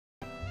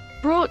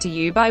Brought to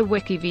you by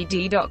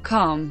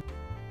WikiVidi.com.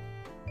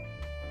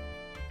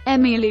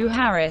 Emmylou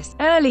Harris,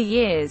 early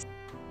years.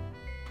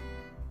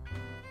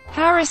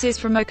 Harris is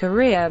from a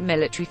career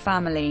military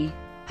family.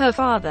 Her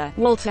father,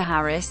 Walter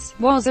Harris,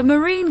 was a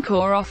Marine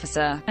Corps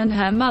officer, and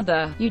her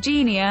mother,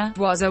 Eugenia,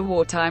 was a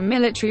wartime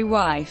military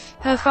wife.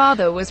 Her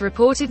father was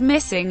reported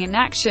missing in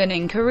action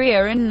in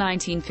Korea in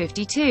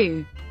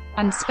 1952,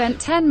 and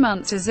spent 10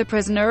 months as a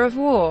prisoner of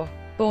war.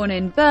 Born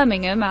in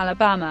Birmingham,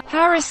 Alabama,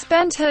 Harris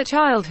spent her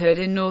childhood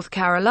in North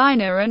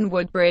Carolina and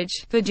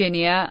Woodbridge,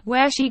 Virginia,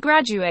 where she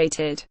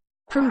graduated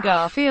from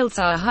Gar-Field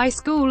Senior High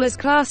School as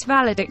class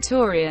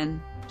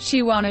valedictorian.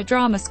 She won a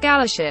drama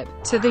scholarship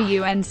to the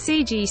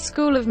UNCG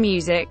School of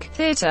Music,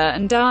 Theatre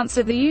and Dance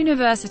at the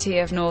University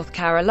of North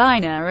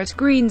Carolina at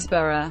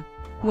Greensboro,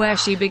 where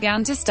she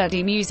began to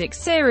study music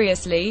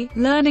seriously,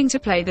 learning to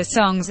play the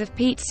songs of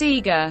Pete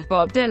Seeger,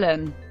 Bob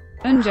Dylan,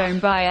 and Joan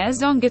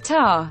Baez on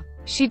guitar.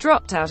 She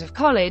dropped out of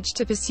college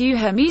to pursue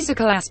her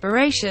musical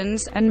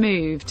aspirations, and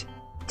moved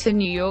to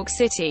New York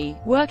City,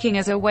 working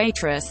as a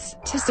waitress,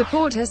 to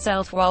support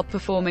herself while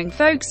performing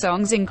folk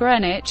songs in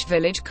Greenwich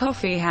Village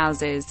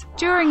coffeehouses.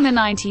 During the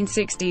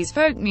 1960s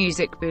folk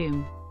music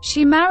boom,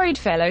 she married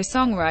fellow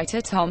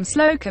songwriter Tom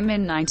Slocum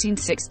in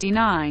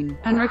 1969,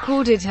 and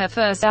recorded her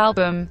first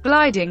album,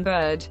 Gliding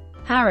Bird.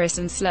 Harris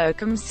and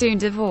Slocum soon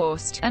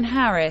divorced, and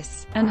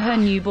Harris and her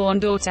newborn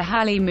daughter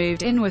Hallie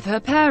moved in with her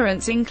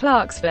parents in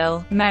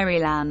Clarksville,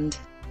 Maryland,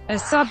 a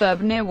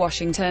suburb near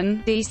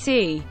Washington,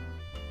 D.C.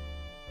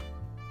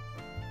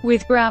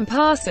 with Graham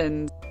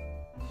Parsons.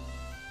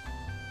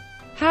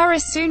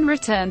 Harris soon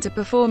returned to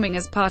performing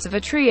as part of a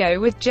trio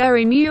with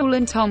Jerry Mule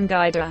and Tom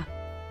Guider.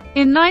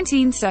 In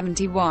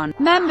 1971,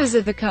 members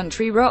of the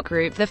country rock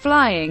group The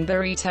Flying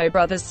Burrito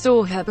Brothers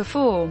saw her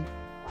perform.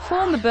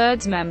 Former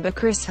Byrds member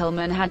Chris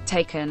Hillman had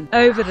taken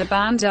over the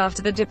band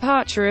after the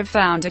departure of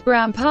founder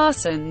Graham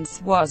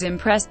Parsons, was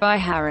impressed by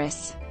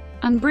Harris,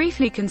 and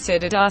briefly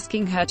considered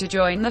asking her to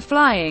join the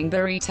Flying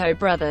Burrito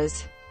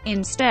Brothers.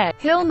 Instead,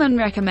 Hillman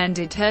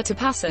recommended her to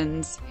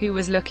Parsons, who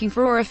was looking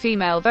for a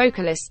female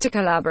vocalist to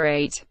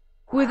collaborate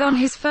with on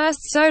his first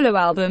solo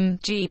album,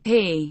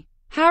 GP.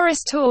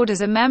 Harris toured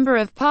as a member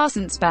of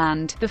Parsons'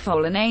 band, The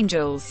Fallen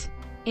Angels,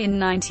 in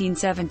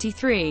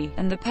 1973,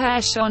 and the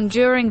pair shone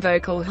during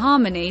vocal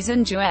harmonies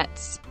and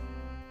duets.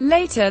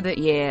 Later that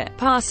year,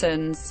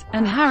 Parsons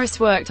and Harris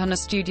worked on a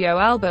studio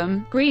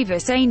album,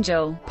 Grievous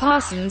Angel.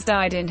 Parsons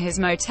died in his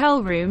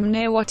motel room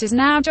near what is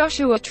now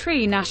Joshua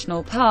Tree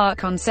National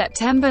Park on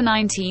September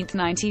 19,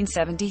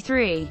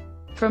 1973,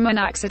 from an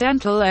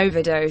accidental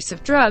overdose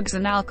of drugs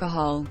and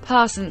alcohol.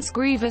 Parsons'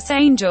 Grievous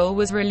Angel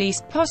was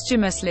released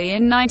posthumously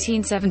in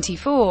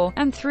 1974,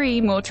 and 3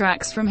 more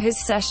tracks from his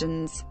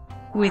sessions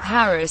with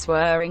Harris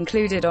were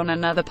included on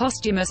another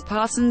posthumous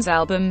Parsons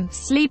album,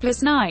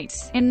 Sleepless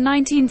Nights, in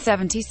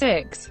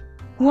 1976.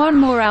 One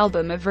more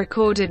album of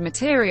recorded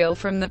material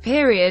from the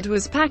period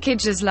was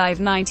packaged as Live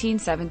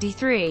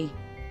 1973,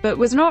 but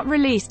was not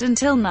released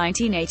until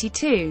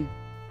 1982.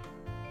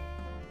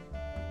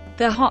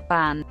 The Hot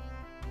Band.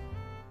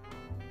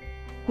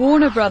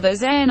 Warner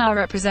Brothers A&R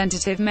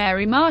representative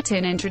Mary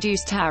Martin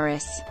introduced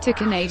Harris to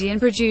Canadian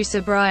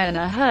producer Brian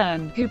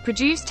Ahern, who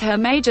produced her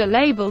major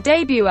label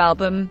debut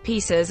album,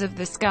 Pieces of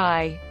the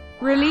Sky,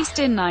 released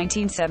in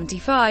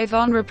 1975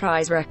 on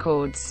Reprise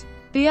Records.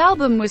 The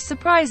album was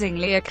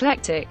surprisingly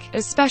eclectic,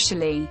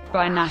 especially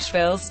by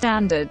Nashville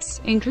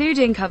standards,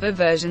 including cover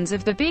versions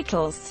of The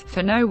Beatles,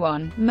 For No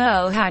One,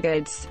 Merle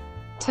Haggard's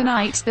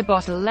Tonight, The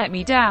Bottle Let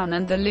Me Down,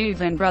 and the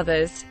Louvin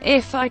Brothers'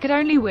 If I Could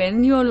Only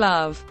Win Your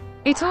Love.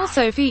 It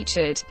also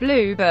featured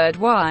Bluebird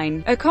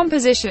Wine, a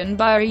composition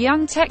by a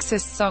young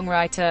Texas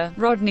songwriter,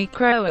 Rodney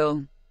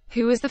Crowell,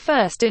 who was the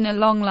first in a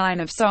long line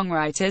of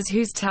songwriters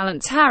whose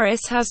talents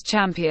Harris has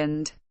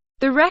championed.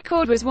 The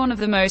record was one of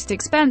the most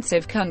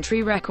expensive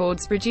country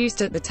records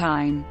produced at the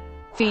time,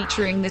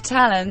 featuring the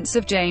talents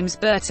of James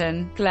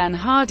Burton, Glenn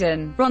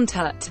Hardin, Ron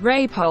Tutt,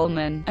 Ray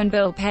Pollman, and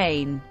Bill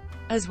Payne,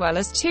 as well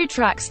as 2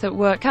 tracks that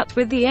were cut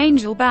with the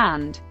Angel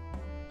Band.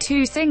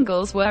 2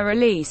 singles were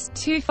released,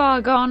 Too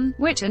Far Gone,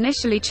 which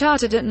initially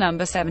charted at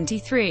number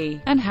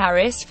 73, and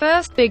Harris'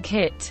 first big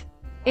hit,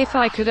 If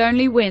I Could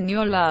Only Win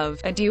Your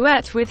Love, a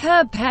duet with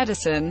Herb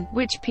Pedersen,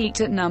 which peaked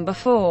at number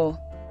 4.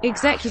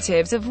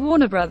 Executives of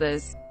Warner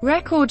Brothers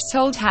Records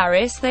told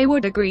Harris they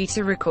would agree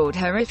to record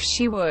her if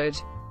she would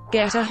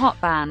get a hot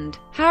band.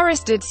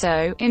 Harris did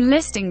so,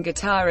 enlisting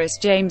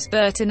guitarist James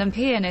Burton and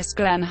pianist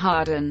Glenn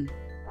Hardin,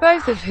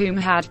 both of whom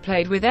had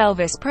played with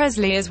Elvis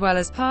Presley as well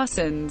as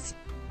Parsons.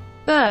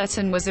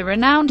 Burton was a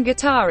renowned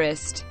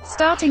guitarist,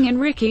 starting in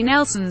Ricky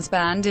Nelson's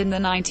band in the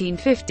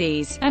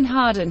 1950s, and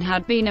Hardin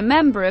had been a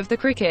member of the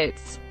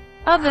Crickets.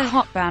 Other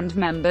hot band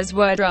members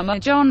were drummer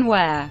John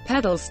Ware,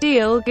 pedal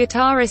steel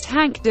guitarist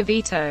Hank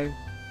DeVito,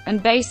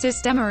 and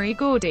bassist Emery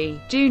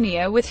Gordy,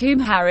 Jr., with whom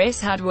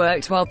Harris had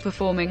worked while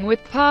performing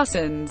with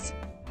Parsons.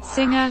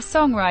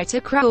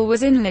 Singer-songwriter Crowell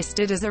was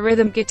enlisted as a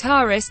rhythm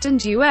guitarist and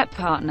duet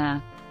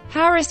partner.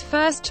 Harris'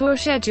 first tour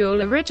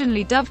schedule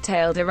originally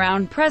dovetailed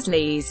around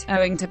Presley's,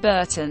 owing to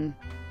Burton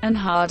and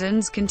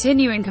Hardin's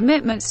continuing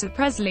commitments to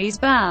Presley's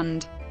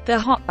band. The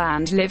Hot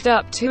Band lived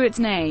up to its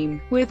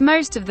name, with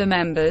most of the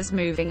members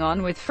moving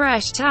on with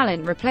fresh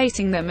talent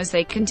replacing them as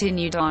they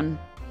continued on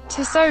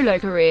to solo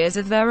careers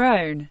of their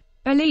own.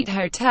 Elite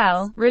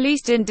Hotel,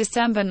 released in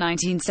December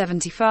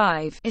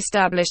 1975,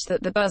 established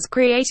that the buzz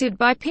created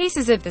by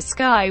Pieces of the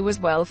Sky was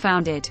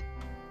well-founded.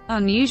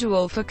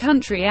 Unusual for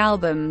country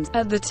albums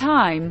at the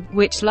time,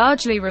 which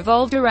largely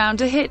revolved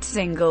around a hit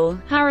single,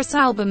 Harris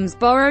albums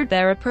borrowed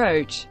their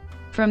approach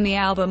from the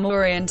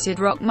album-oriented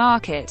rock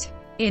market.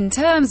 In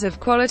terms of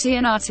quality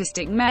and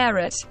artistic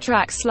merit,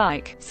 tracks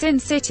like Sin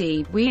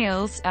City,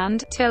 Wheels,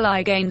 and Till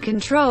I Gain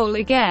Control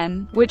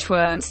Again, which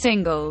weren't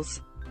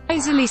singles,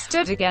 easily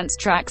stood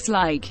against tracks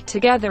like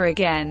Together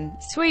Again,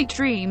 Sweet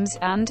Dreams,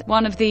 and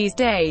One of These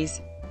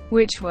Days,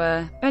 which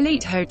were.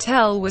 Elite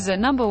Hotel was a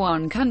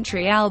 #1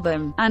 country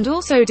album, and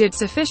also did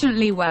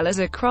sufficiently well as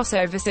a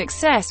crossover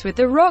success with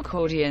the rock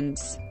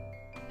audience.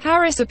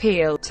 Harris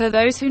appealed to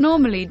those who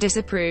normally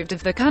disapproved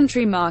of the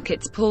country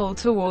market's pull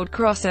toward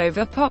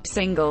crossover pop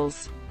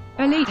singles.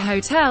 Elite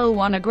Hotel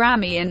won a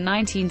Grammy in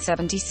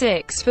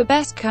 1976 for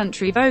Best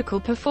Country Vocal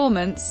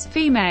Performance,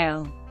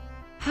 Female.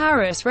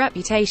 Harris'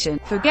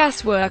 reputation for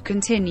guest work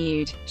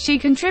continued. She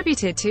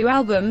contributed to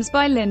albums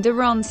by Linda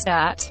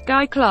Ronstadt,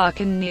 Guy Clark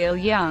and Neil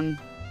Young,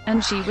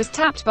 and she was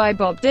tapped by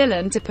Bob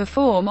Dylan to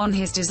perform on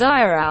his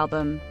Desire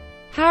album.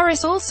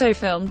 Harris also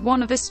filmed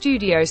one of the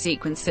studio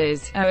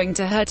sequences, owing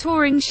to her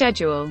touring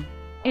schedule.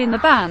 In the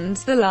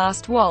band's The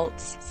Last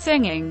Waltz,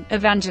 singing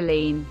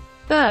Evangeline.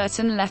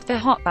 Burton left the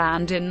Hot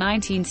Band in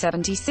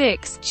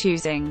 1976,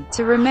 choosing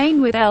to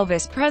remain with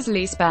Elvis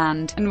Presley's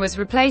band, and was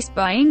replaced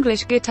by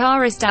English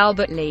guitarist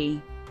Albert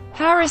Lee.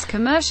 Harris'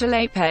 commercial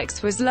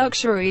apex was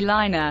Luxury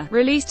Liner,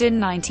 released in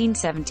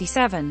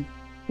 1977,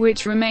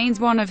 which remains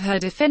one of her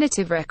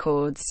definitive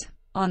records.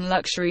 On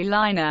Luxury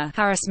Liner,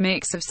 Harris'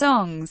 mix of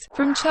songs,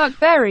 from Chuck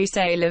Berry's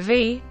C'est La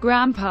Vie,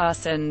 Gram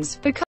Parsons,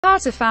 The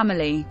Carter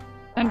Family,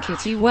 and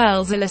Kitty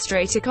Wells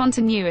illustrate a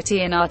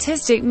continuity and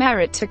artistic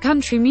merit to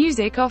country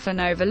music often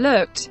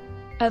overlooked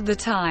at the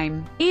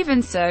time.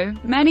 Even so,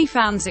 many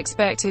fans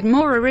expected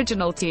more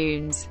original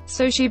tunes,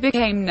 so she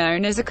became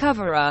known as a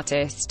cover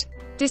artist.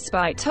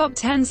 Despite top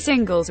 10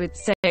 singles with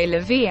C'est La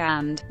Vie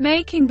and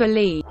Making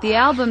Believe, the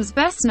album's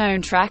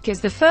best-known track is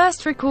the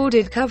first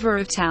recorded cover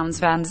of Townes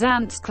Van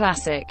Zant's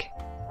classic,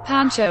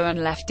 Pancho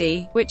and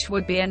Lefty, which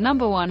would be a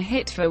 #1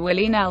 hit for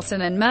Willie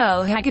Nelson and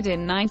Merle Haggard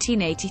in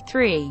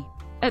 1983.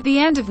 At the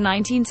end of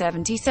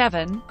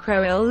 1977,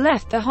 Crowell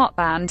left the Hot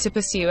Band to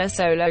pursue a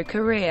solo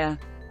career.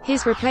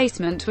 His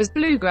replacement was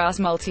bluegrass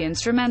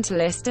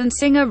multi-instrumentalist and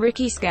singer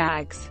Ricky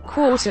Skaggs.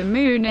 Quarter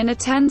Moon in a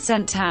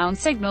 10-cent Town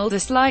signaled a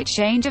slight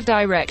change of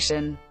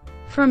direction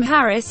from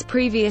Harris'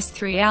 previous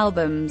 3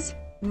 albums.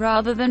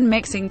 Rather than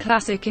mixing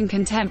classic and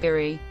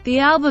contemporary, the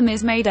album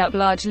is made up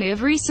largely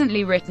of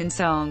recently written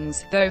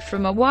songs, though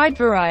from a wide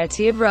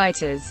variety of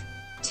writers.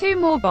 2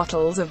 More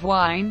Bottles of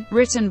Wine,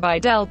 written by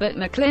Delbert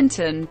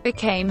McClinton,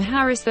 became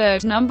Harris'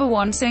 third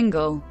 #1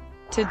 single.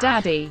 To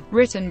Daddy,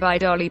 written by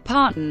Dolly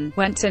Parton,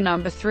 went to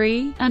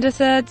 #3, and a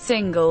third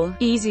single,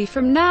 Easy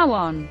From Now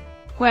On,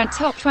 went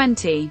top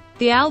 20.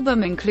 The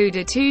album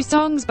included 2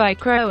 songs by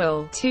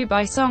Crowell, 2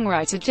 by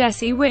songwriter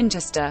Jesse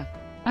Winchester,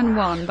 and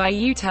 1 by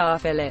Utah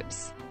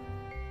Phillips.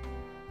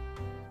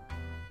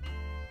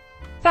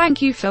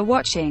 Thank you for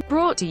watching,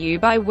 brought to you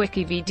by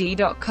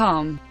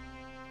WikiVidi.com.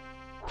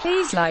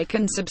 Please like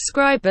and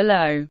subscribe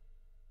below.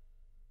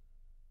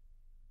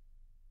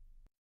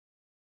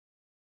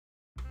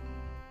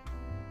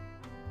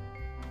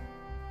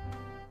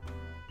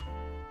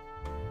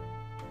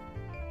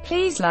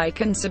 Please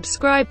like and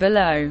subscribe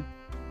below.